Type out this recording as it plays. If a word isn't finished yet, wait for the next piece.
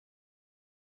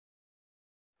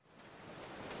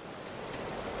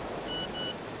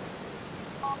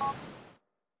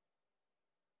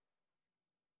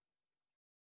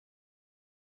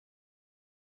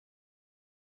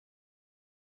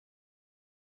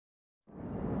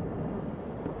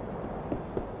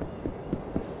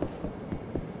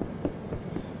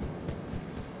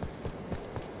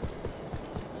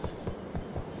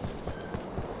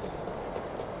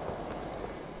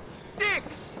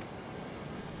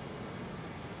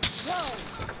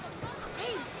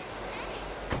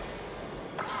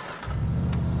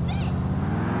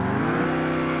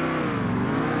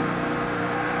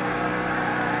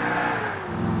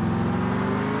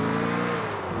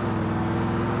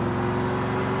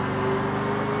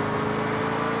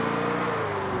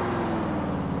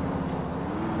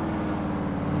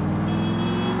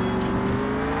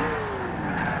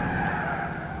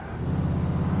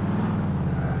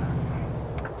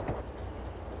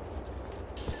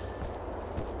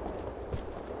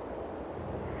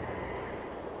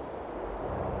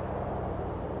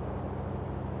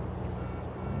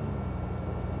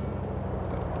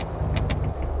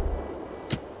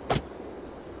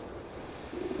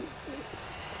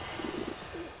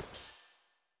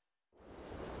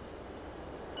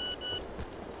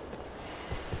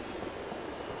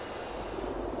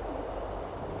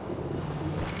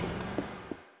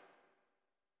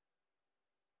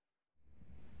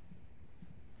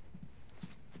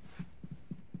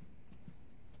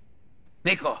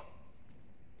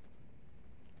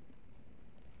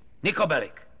Niko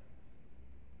Bellic.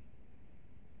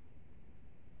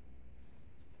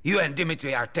 You and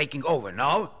Dimitri are taking over,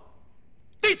 no?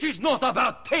 This is not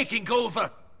about taking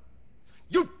over!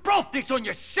 You brought this on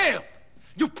yourself!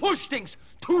 You pushed things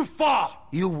too far!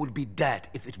 You would be dead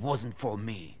if it wasn't for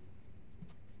me.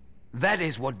 That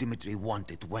is what Dimitri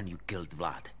wanted when you killed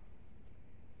Vlad.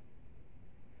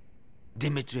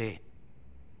 Dimitri,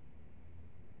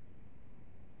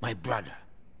 my brother.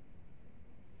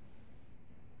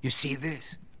 You see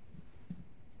this?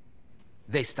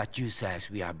 This statue says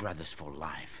we are brothers for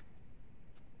life.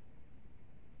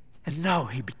 And now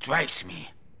he betrays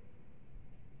me.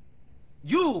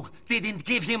 You didn't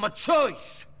give him a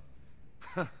choice!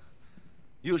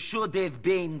 You should have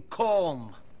been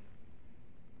calm.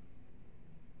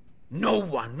 No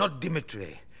one, not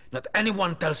Dimitri, not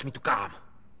anyone tells me to calm.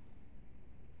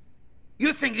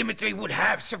 You think Dimitri would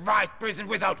have survived prison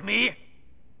without me?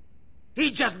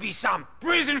 He'd just be some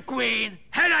prison queen,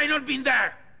 had I not been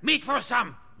there. Meat for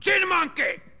some gin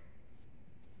monkey!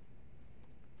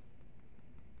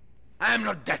 I am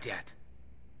not dead yet.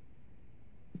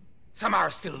 Some are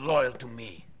still loyal to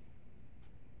me.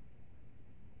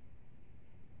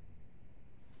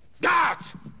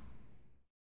 Guards!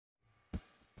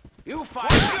 You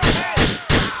fight your head!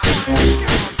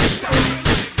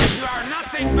 You are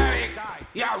nothing, Bellic!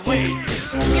 You are weak!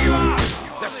 Give up!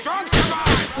 The strong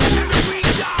survive, and the weak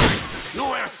die! You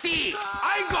will see!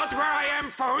 I got where I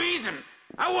am for a reason!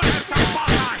 I will have some fun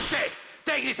on shit!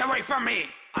 Take this away from me!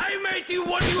 I made you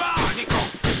what you are, Nico!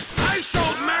 I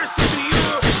showed mercy to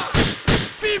you!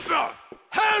 People!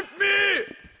 Help me!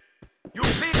 You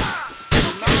people!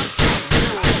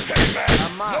 Okay,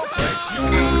 man! Nonsense, you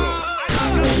can go!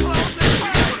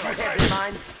 Have in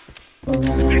mind?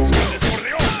 This one is for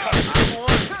the old country!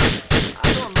 I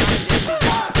don't mind if you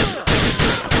die.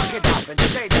 Suck it up and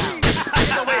stay down.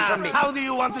 Get away from me! How do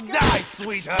you want to die,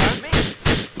 sweetheart?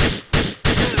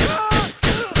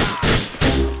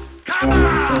 Come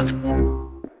on!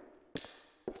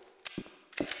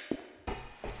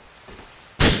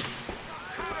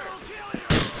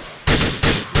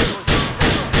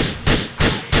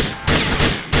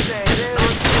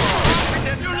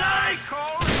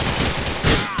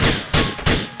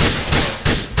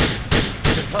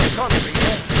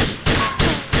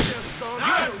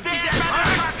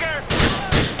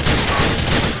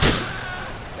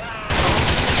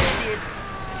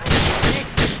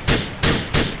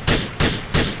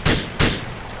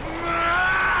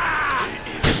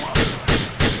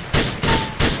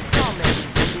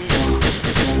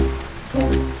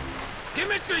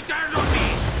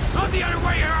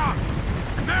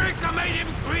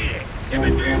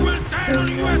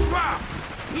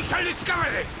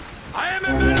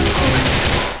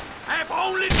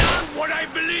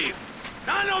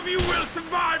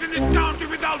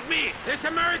 This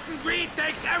American greed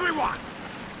takes everyone.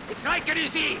 It's like a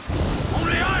disease.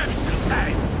 Only I am still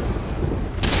sane.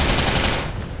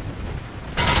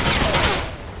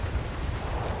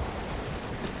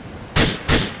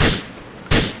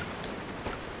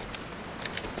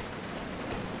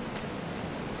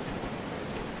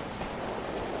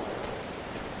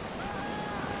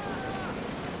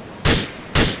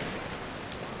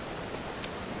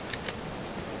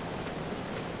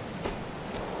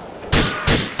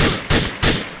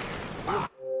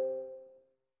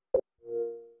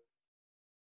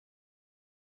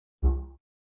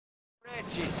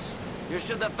 You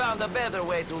should have found a better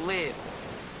way to live.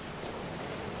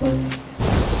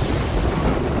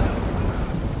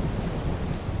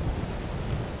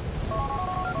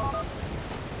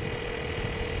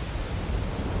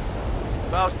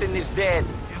 Faustin is dead.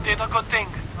 You did a good thing.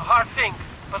 A hard thing,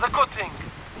 but a good thing.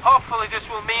 Hopefully this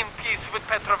will mean peace with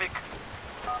Petrovic.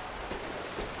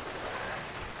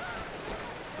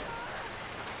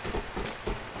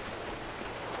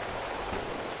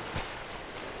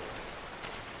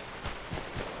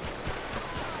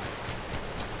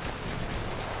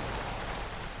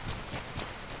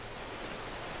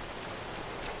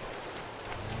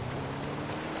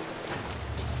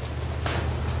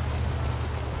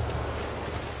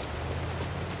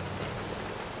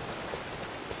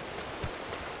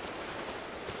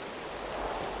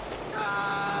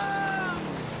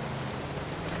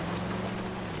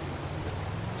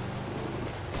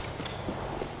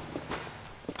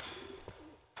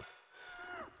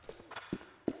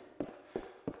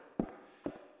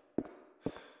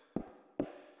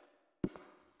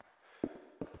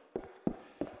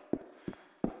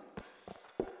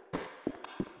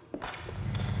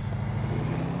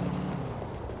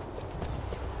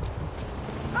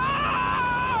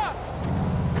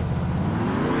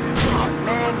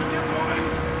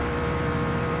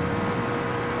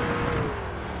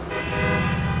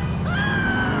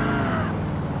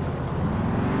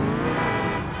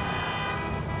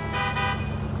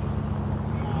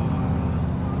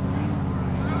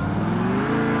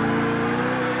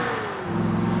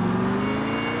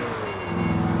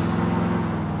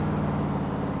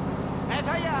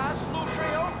 Это я,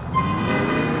 слушаю.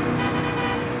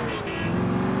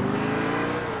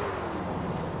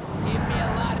 Give me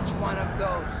a large one of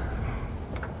those.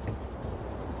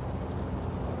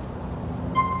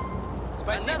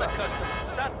 Another customer,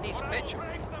 Satni's Fetcher.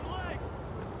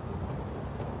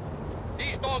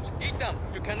 These dogs eat them.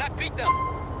 You cannot beat them.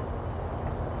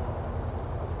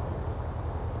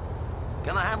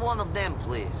 Can I have one of them,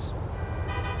 please?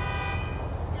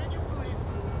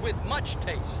 With much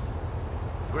taste.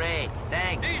 Great,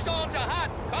 thanks. These dogs are hot.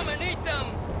 Come and eat them.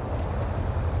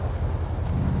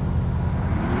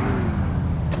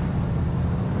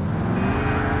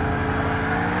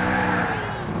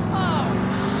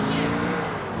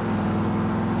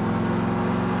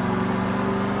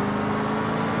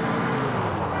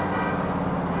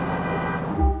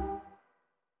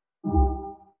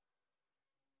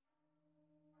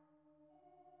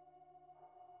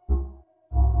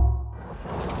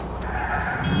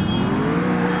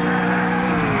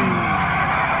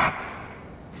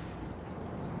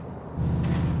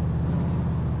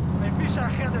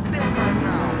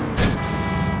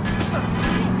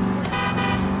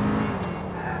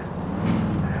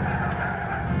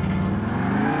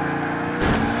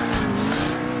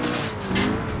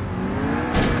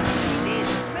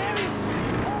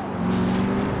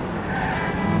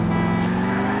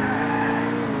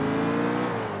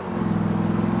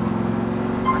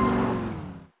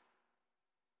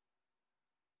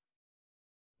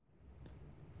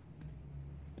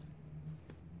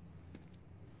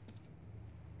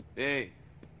 Hey.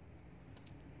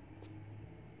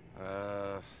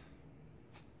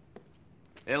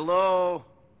 Hello?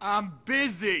 I'm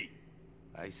busy.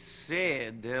 I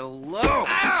said hello.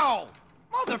 Ow!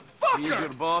 Is your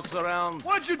Motherfucker! boss around?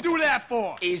 What'd you do that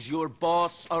for? Is your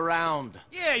boss around?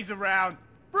 Yeah, he's around.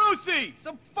 Brucey,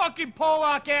 some fucking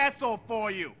Polak asshole for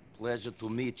you. Pleasure to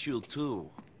meet you, too.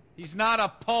 He's not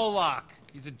a Polak.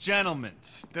 He's a gentleman.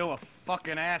 Still a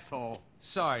fucking asshole.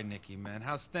 Sorry, Nicky, man.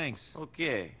 How's things?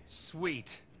 Okay.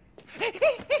 Sweet.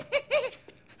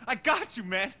 I got you,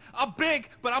 man. I'm big,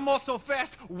 but I'm also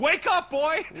fast. Wake up,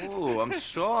 boy! Oh, I'm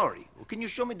sorry. Well, can you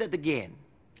show me that again?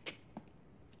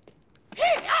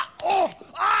 Oh,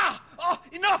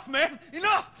 enough, man.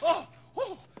 Enough. Oh.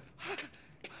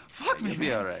 Fuck me, You'll man.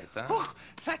 be all right, huh? Oh,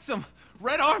 that's some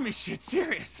Red Army shit,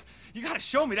 serious. You gotta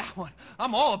show me that one.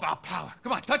 I'm all about power.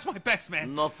 Come on, touch my pecs,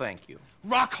 man. No, thank you.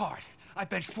 Rock hard. I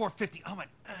bench 450. I'm an...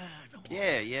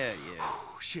 Yeah.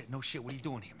 Oh, shit, no shit. What are you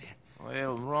doing here, man?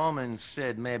 Well, Roman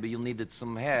said maybe you needed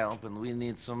some help, and we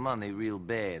need some money real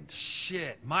bad.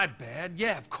 Shit, my bad.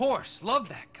 Yeah, of course. Love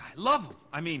that guy. Love him.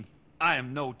 I mean, I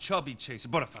am no chubby chaser,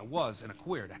 but if I was and a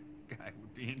queer, that guy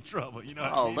would be in trouble, you know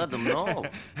what I mean? Let them know.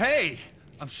 Hey,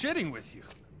 I'm shitting with you.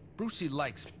 Brucey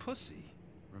likes pussy.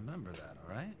 Remember that,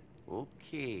 all right?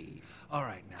 Okay. All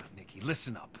right, now, Nicky,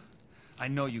 listen up. I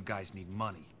know you guys need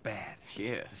money, bad.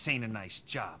 Yeah. This ain't a nice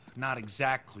job. Not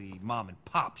exactly mom and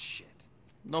pop shit.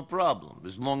 No problem,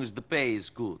 as long as the pay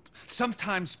is good.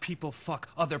 Sometimes people fuck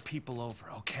other people over,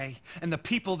 okay? And the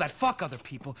people that fuck other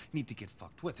people need to get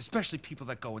fucked with, especially people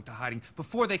that go into hiding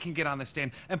before they can get on the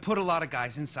stand and put a lot of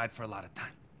guys inside for a lot of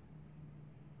time.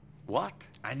 What?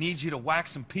 I need you to whack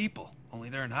some people, only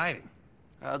they're in hiding.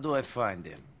 How do I find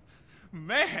him?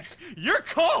 Man, you're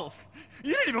cold!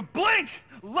 You didn't even blink!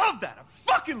 Love that! I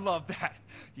fucking love that!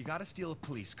 You gotta steal a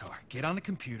police car, get on the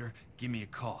computer, give me a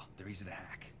call. They're easy to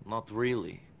hack. Not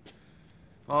really.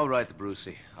 All right,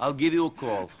 Brucey. I'll give you a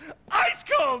call. Ice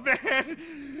cold, man!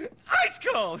 Ice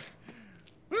cold!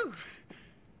 Woo.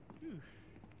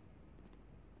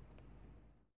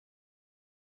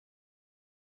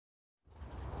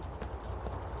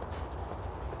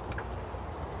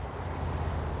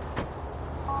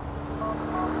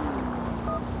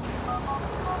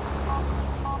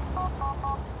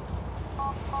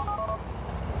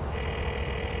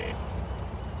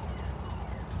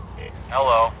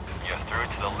 Hello, you're through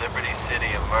to the Liberty City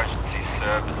Emergency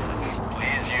Services.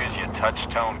 Please use your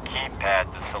touch-tone keypad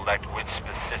to select which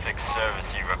specific service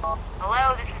you require.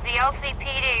 Hello, this is the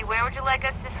LCPD. Where would you like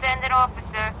us to send an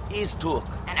officer? East Hook.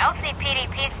 An LCPD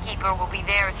peacekeeper will be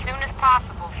there as soon as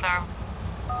possible, sir.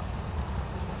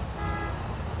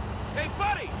 Hey,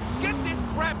 buddy! Get this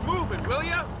crap moving, will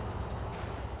ya?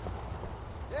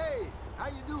 Hey, how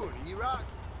you doing, E-Rock?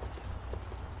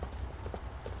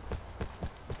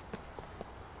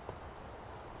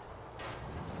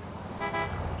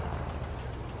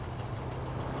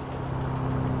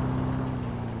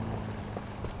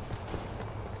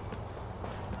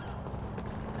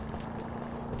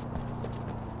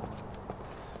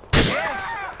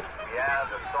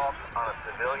 Assault on a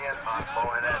civilian on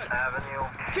Phanteks Avenue.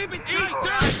 Keep it tight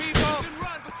down, people! You can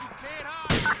run, but you can't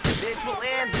hide! This will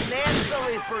end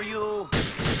nastily for you. You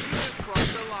just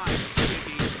crossed the line,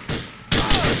 Shiggy.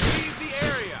 Leave the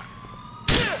area!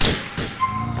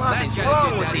 What is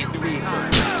wrong with these people?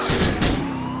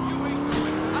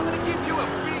 I'm gonna give you a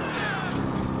big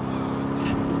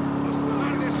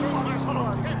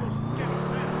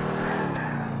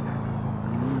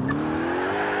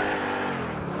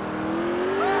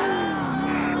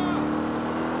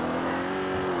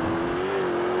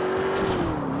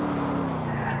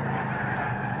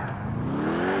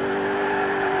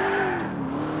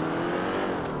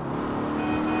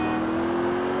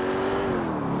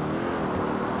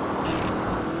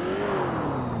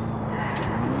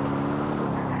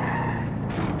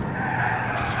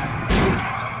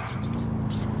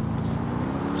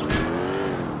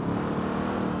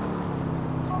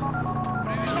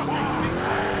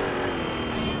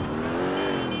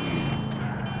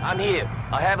I'm here.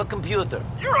 I have a computer.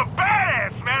 You're a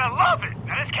badass, man. I love it.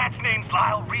 Now, this cat's name's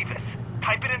Lyle Rivas.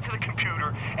 Type it into the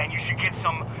computer, and you should get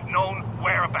some known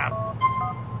whereabouts.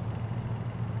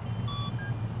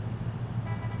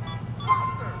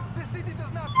 Buster, this city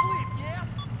does not sleep, yes?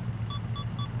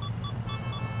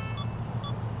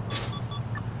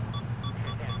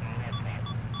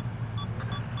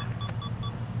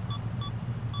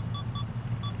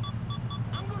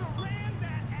 I'm gonna ram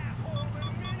that asshole in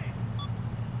a minute.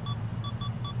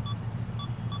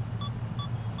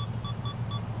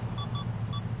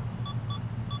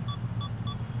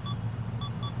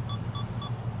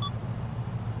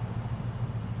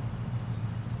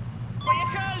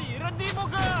 Поехали! Ради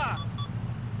бога!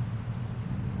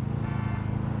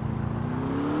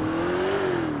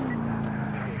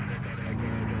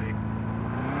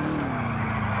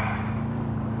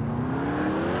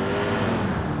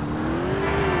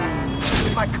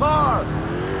 My car!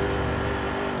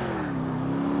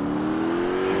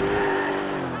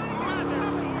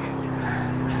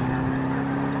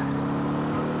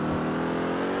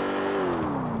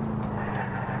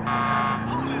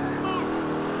 Holy smoke!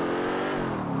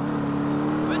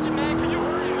 Listen, man, can you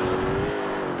hurry up?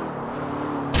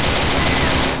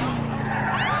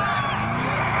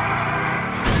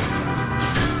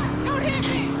 Don't hit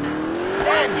me!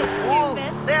 Damn you fool!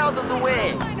 Stay out of the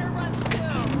way!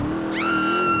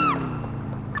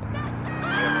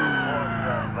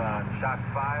 Shots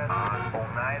fired on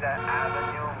Oneida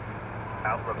Avenue,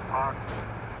 Outlook Park.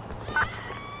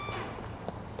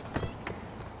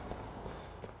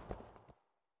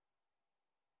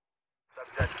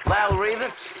 Lyle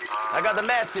Rivas, I got a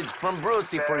message from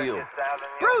Brucey for you.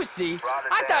 Brucey?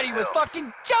 I thought he was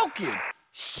fucking joking.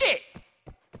 Shit!